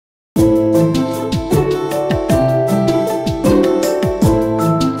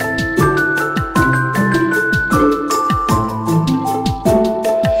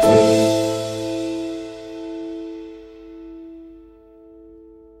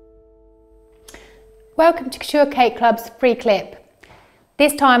Welcome to Couture Cake Club's free clip.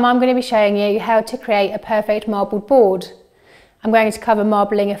 This time I'm going to be showing you how to create a perfect marbled board. I'm going to cover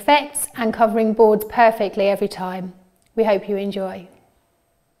marbling effects and covering boards perfectly every time. We hope you enjoy.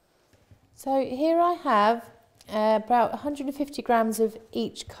 So here I have about 150 grams of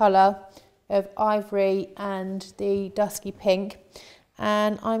each colour of ivory and the dusky pink,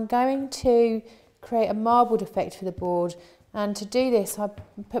 and I'm going to create a marbled effect for the board. And to do this, I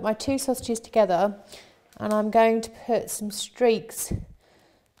put my two sausages together and I'm going to put some streaks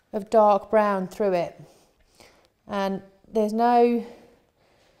of dark brown through it. And there's no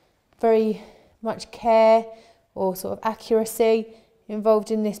very much care or sort of accuracy involved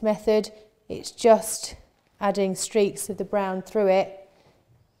in this method. It's just adding streaks of the brown through it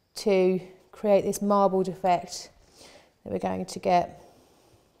to create this marbled effect that we're going to get.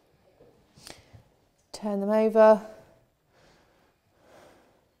 Turn them over.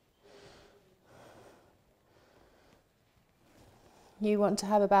 You want to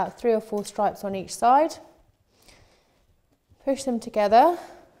have about 3 or 4 stripes on each side. Push them together,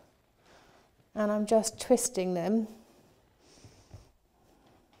 and I'm just twisting them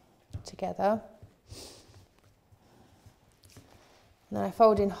together. And then I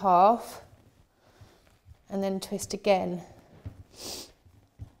fold in half and then twist again.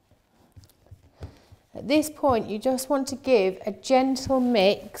 At this point, you just want to give a gentle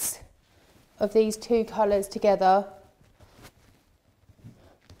mix of these two colours together.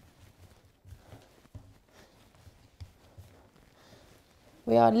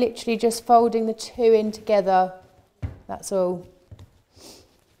 We are literally just folding the two in together, that's all.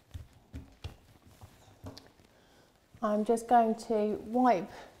 I'm just going to wipe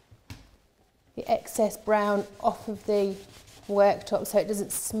the excess brown off of the worktop so it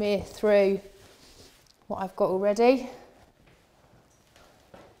doesn't smear through what I've got already.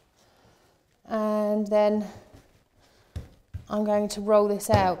 And then I'm going to roll this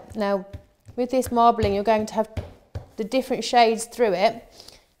out. Now, with this marbling, you're going to have the different shades through it,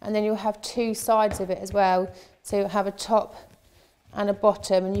 and then you'll have two sides of it as well. So you'll have a top and a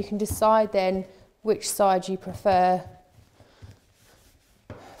bottom, and you can decide then which side you prefer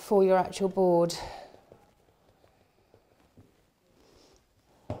for your actual board.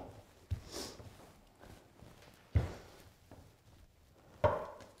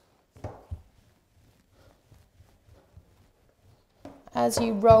 As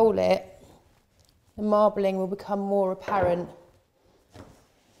you roll it, the marbling will become more apparent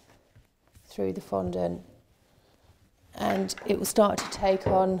through the fondant, and it will start to take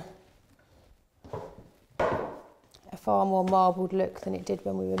on a far more marbled look than it did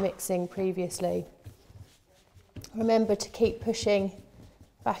when we were mixing previously. Remember to keep pushing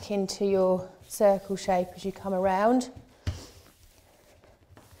back into your circle shape as you come around.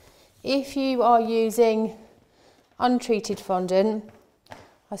 If you are using untreated fondant,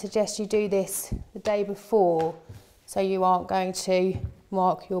 I suggest you do this the day before, so you aren't going to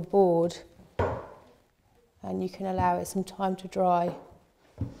mark your board, and you can allow it some time to dry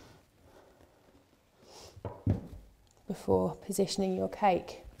before positioning your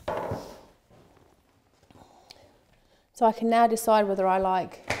cake. So I can now decide whether I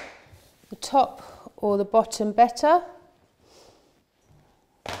like the top or the bottom better.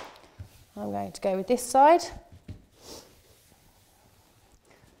 I'm going to go with this side.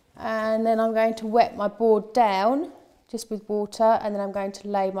 And then I'm going to wet my board down just with water, and then I'm going to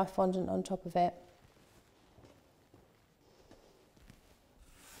lay my fondant on top of it.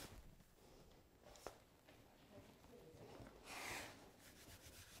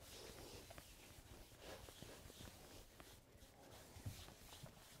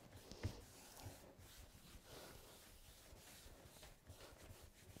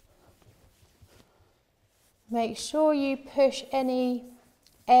 Make sure you push any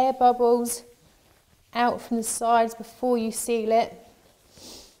air bubbles out from the sides before you seal it,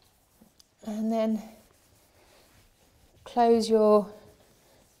 and then close your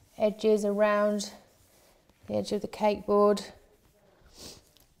edges around the edge of the cake board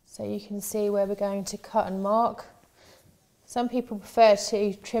so you can see where we're going to cut and mark. Some people prefer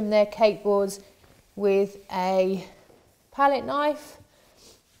to trim their cake boards with a palette knife.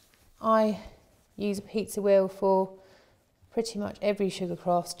 I use a pizza wheel for pretty much every Sugar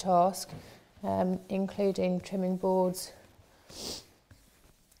Crafts task, including trimming boards.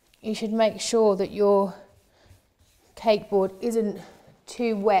 You should make sure that your cake board isn't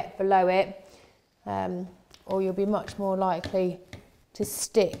too wet below it, or you'll be much more likely to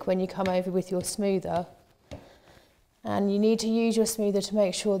stick when you come over with your smoother. And you need to use your smoother to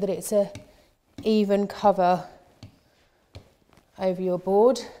make sure that it's a even cover over your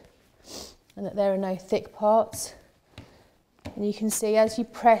board. and that there are no thick parts. And you can see as you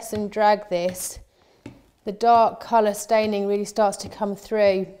press and drag this, the dark colour staining really starts to come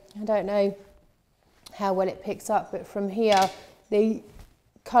through. I don't know how well it picks up, but from here, the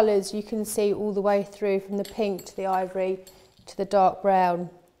colours you can see all the way through, from the pink to the ivory to the dark brown.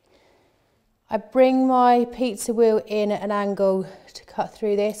 I bring my pizza wheel in at an angle to cut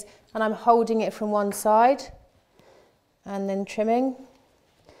through this, and I'm holding it from one side and then trimming.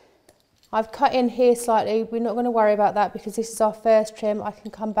 I've cut in here slightly. We're not going to worry about that because this is our first trim. I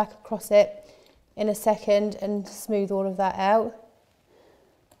can come back across it in a second and smooth all of that out.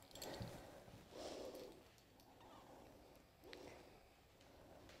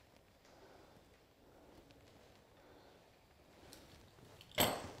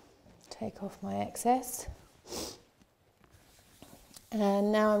 Take off my excess.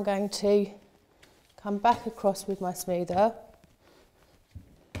 And now I'm going to come back across with my smoother.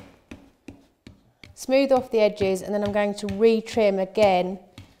 Smooth off the edges, and then I'm going to re-trim again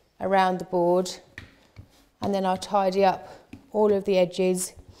around the board, and then I'll tidy up all of the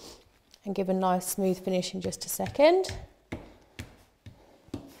edges and give a nice smooth finish in just a second.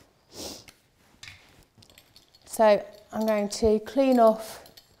 So I'm going to clean off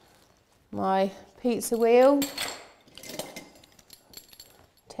my pizza wheel,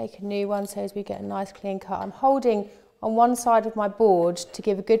 take a new one so as we get a nice clean cut. I'm holding on one side of my board to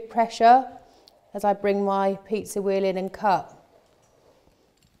give a good pressure as I bring my pizza wheel in and cut.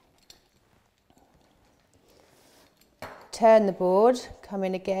 Turn the board, come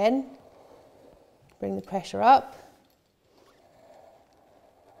in again, bring the pressure up.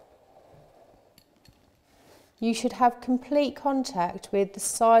 You should have complete contact with the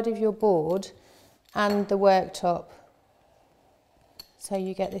side of your board and the worktop, so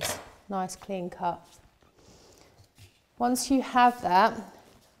you get this nice clean cut. Once you have that,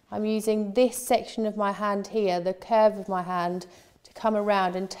 I'm using this section of my hand here, the curve of my hand, to come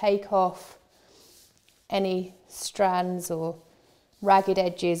around and take off any strands or ragged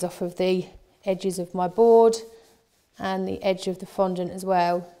edges off of the edges of my board and the edge of the fondant as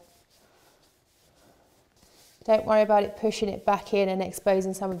well. Don't worry about it pushing it back in and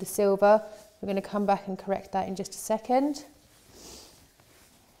exposing some of the silver. We're going to come back and correct that in just a second.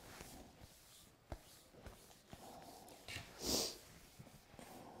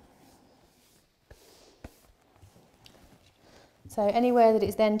 So anywhere that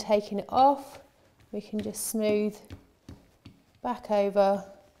it's then taking it off, we can just smooth back over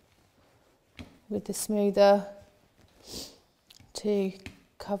with the smoother to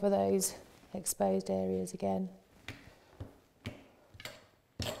cover those exposed areas again.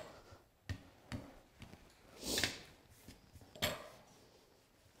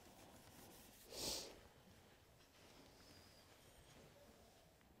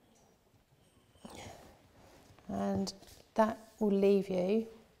 And that will leave you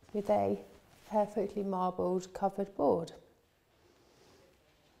with a perfectly marbled covered board.